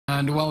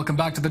And welcome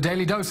back to the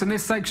Daily Dose. In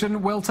this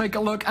section, we'll take a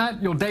look at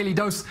your daily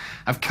dose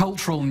of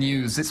cultural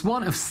news. It's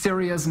one of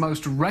Syria's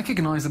most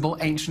recognizable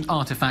ancient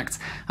artifacts,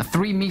 a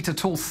 3-meter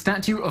tall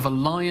statue of a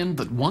lion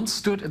that once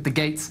stood at the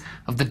gates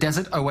of the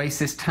desert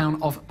oasis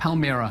town of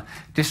Palmyra.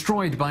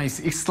 Destroyed by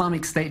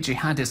Islamic State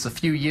jihadists a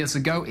few years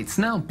ago, it's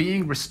now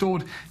being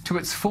restored to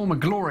its former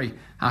glory.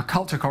 Our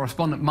culture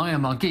correspondent Maya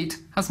Margit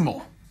has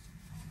more.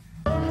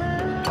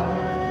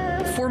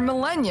 For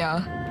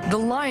millennia, the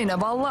Lion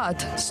of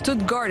Al-lat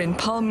stood guard in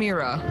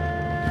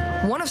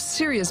Palmyra, one of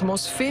Syria's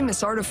most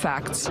famous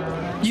artifacts,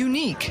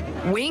 unique,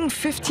 weighing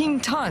 15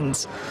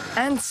 tons,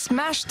 and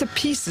smashed to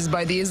pieces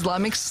by the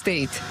Islamic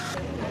State.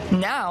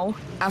 Now,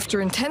 after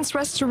intense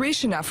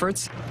restoration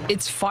efforts,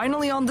 it's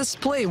finally on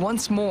display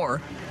once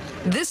more,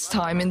 this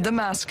time in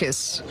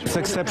Damascus. It's an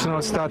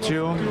exceptional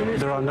statue.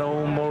 There are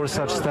no more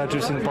such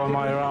statues in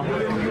Palmyra.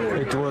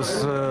 It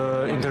was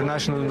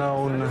internationally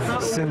known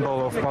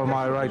symbol of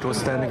Palmyra. It was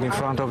standing in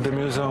front of the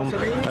museum.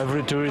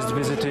 Every tourist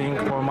visiting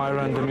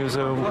Palmyra and the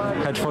museum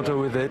had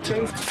photo with it.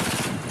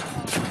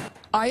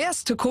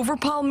 IS took over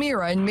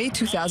Palmyra in May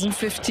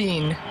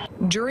 2015.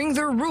 During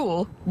their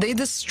rule, they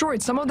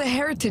destroyed some of the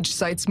heritage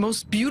site's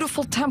most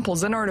beautiful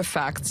temples and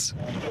artifacts,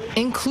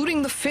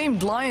 including the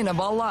famed Lion of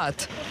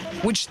Al-lat,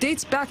 which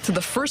dates back to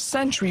the 1st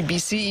century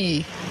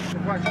BCE.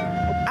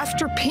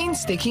 After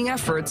painstaking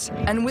efforts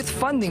and with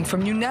funding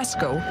from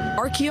UNESCO,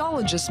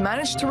 archaeologists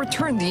managed to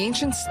return the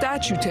ancient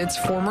statue to its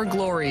former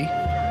glory.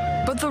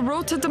 But the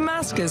road to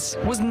Damascus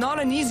was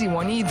not an easy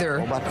one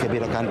either.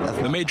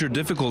 The major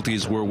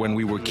difficulties were when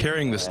we were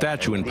carrying the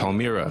statue in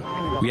Palmyra.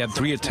 We had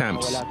 3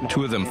 attempts.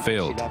 2 of them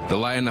failed. The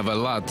Lion of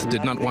Al-lat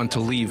did not want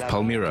to leave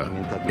Palmyra.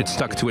 It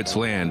stuck to its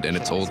land and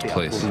its old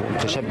place.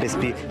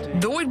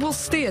 Though it will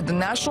stay at the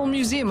National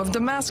Museum of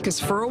Damascus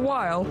for a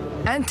while,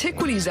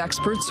 antiquities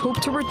experts hope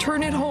to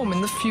return it home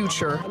in the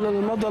future.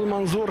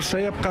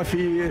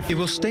 It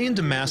will stay in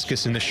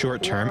Damascus in the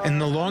short term, and in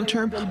the long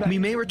term, we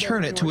may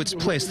return it to its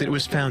place that it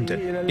was founded,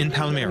 in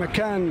Palmyra.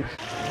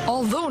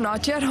 Although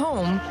not yet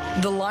home,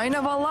 the Lion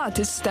of Al-lat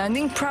is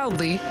standing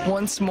proudly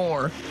once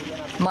more.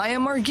 Maya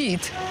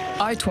Margit,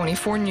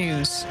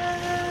 i24NEWS.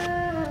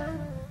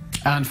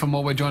 And for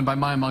more, we're joined by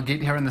Maya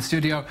Margit here in the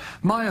studio.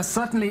 Maya,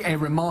 certainly a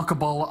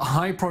remarkable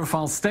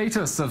high-profile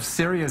status of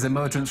Syria's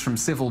emergence from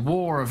civil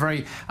war, a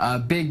very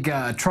big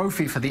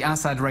trophy for the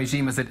Assad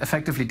regime as it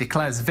effectively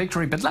declares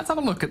victory. But let's have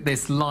a look at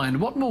this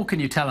lion. What more can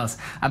you tell us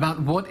about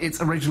what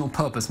its original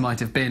purpose might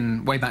have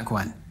been way back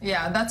when?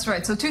 Yeah, that's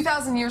right. So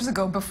 2,000 years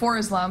ago, before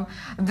Islam,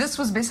 this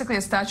was basically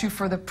a statue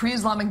for the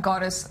pre-Islamic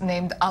goddess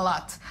named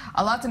Al-lat.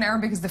 Al-lat in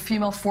Arabic is the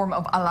female form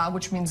of Allah,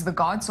 which means the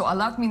god. So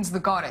Al-lat means the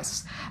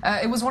goddess.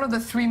 It was one of the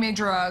 3 major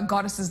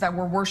goddesses that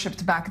were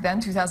worshipped back then,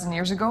 2,000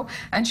 years ago,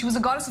 and she was a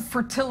goddess of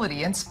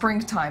fertility and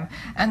springtime.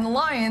 And the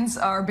lions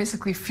are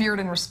basically feared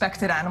and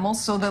respected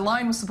animals, so the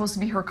lion was supposed to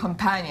be her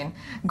companion,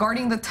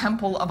 guarding the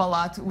temple of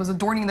Al-lat, was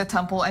adorning the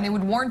temple, and it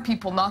would warn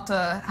people not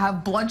to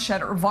have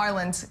bloodshed or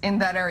violence in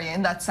that area,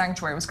 in that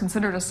sanctuary. It was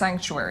considered a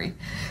sanctuary.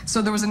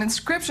 So there was an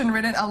inscription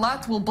written,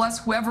 Al-lat will bless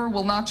whoever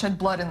will not shed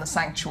blood in the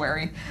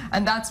sanctuary,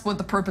 and that's what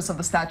the purpose of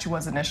the statue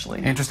was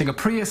initially. Interesting, a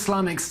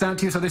pre-Islamic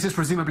statue, so this is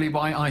presumably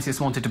why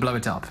ISIS wanted to blow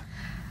it up.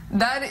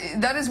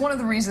 That is one of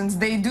the reasons.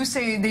 They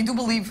do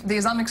believe, the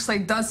Islamic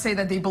State does say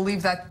that they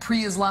believe that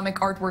pre-Islamic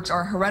artworks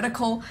are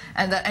heretical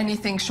and that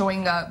anything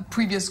showing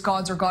previous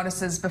gods or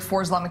goddesses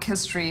before Islamic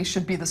history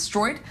should be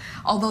destroyed.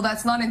 Although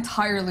that's not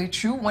entirely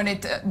true. When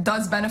it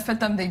does benefit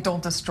them, they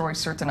don't destroy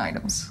certain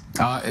items.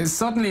 It's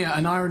certainly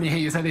an irony here.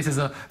 You say this is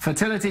a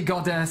fertility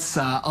goddess.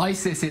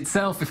 ISIS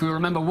itself, if we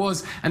remember,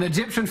 was an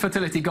Egyptian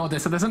fertility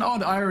goddess. So there's an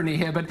odd irony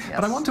here. But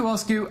I want to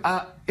ask you,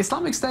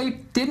 Islamic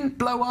State didn't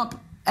blow up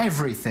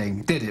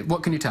everything, did it?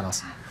 What can you tell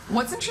us?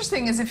 What's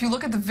interesting is if you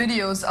look at the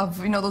videos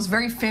of, those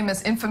very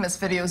famous, infamous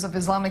videos of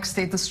Islamic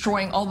State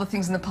destroying all the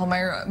things in the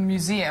Palmyra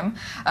Museum,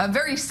 a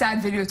very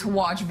sad video to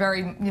watch,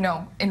 very,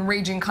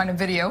 enraging kind of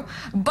video.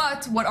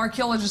 But what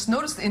archaeologists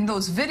noticed in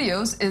those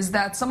videos is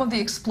that some of the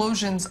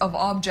explosions of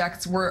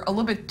objects were a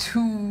little bit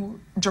too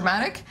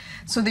dramatic.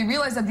 So they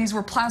realized that these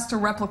were plaster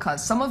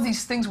replicas. Some of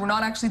these things were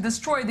not actually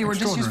destroyed. They were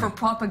just used for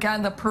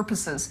propaganda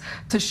purposes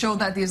to show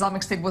that the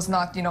Islamic State was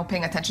not,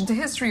 paying attention to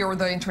history or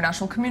the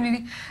international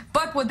community.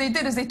 But what they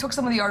did is they took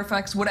some of the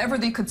artifacts, whatever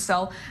they could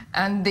sell,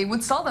 and they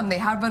would sell them. They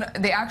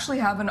actually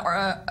have an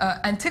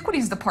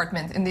antiquities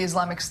department in the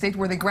Islamic State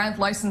where they grant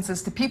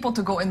licenses to people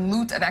to go and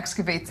loot and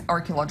excavate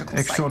archaeological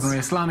sites. Extraordinary.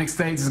 Islamic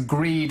State's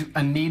greed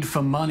and need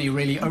for money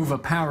really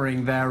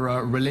overpowering their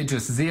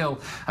religious zeal.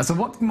 So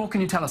what more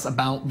can you tell us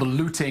about the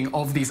looting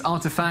of these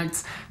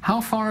artifacts? How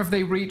far have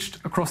they reached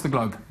across the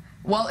globe?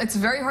 Well, it's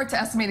very hard to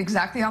estimate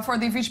exactly how far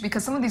they've reached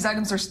because some of these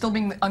items are still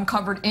being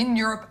uncovered in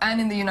Europe and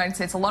in the United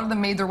States. A lot of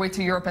them made their way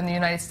to Europe and the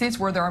United States,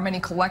 where there are many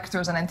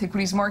collectors and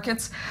antiquities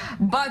markets.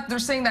 But they're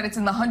saying that it's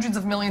in the hundreds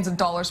of millions of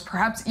dollars,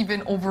 perhaps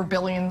even over $1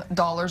 billion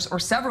or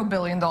several $1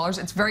 billion.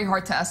 It's very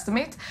hard to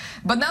estimate.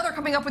 But now they're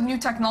coming up with new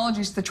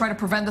technologies to try to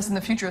prevent this in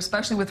the future,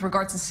 especially with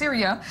regards to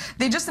Syria.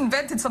 They just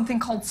invented something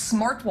called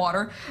smart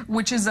water,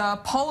 which is a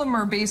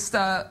polymer-based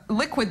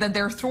liquid that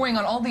they're throwing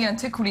on all the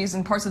antiquities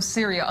in parts of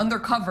Syria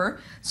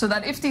undercover, so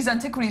that if these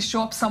antiquities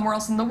show up somewhere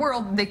else in the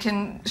world, they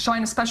can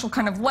shine a special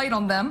kind of light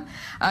on them.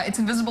 It's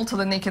invisible to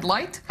the naked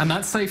light. And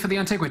that's safe for the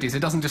antiquities? It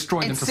doesn't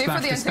destroy them to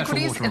splash the special water on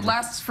them? It's safe for the antiquities. It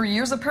lasts for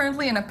years,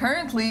 apparently, and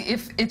apparently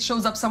if it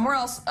shows up somewhere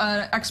else,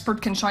 an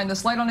expert can shine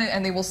this light on it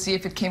and they will see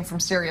if it came from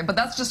Syria. But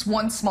that's just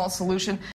one small solution.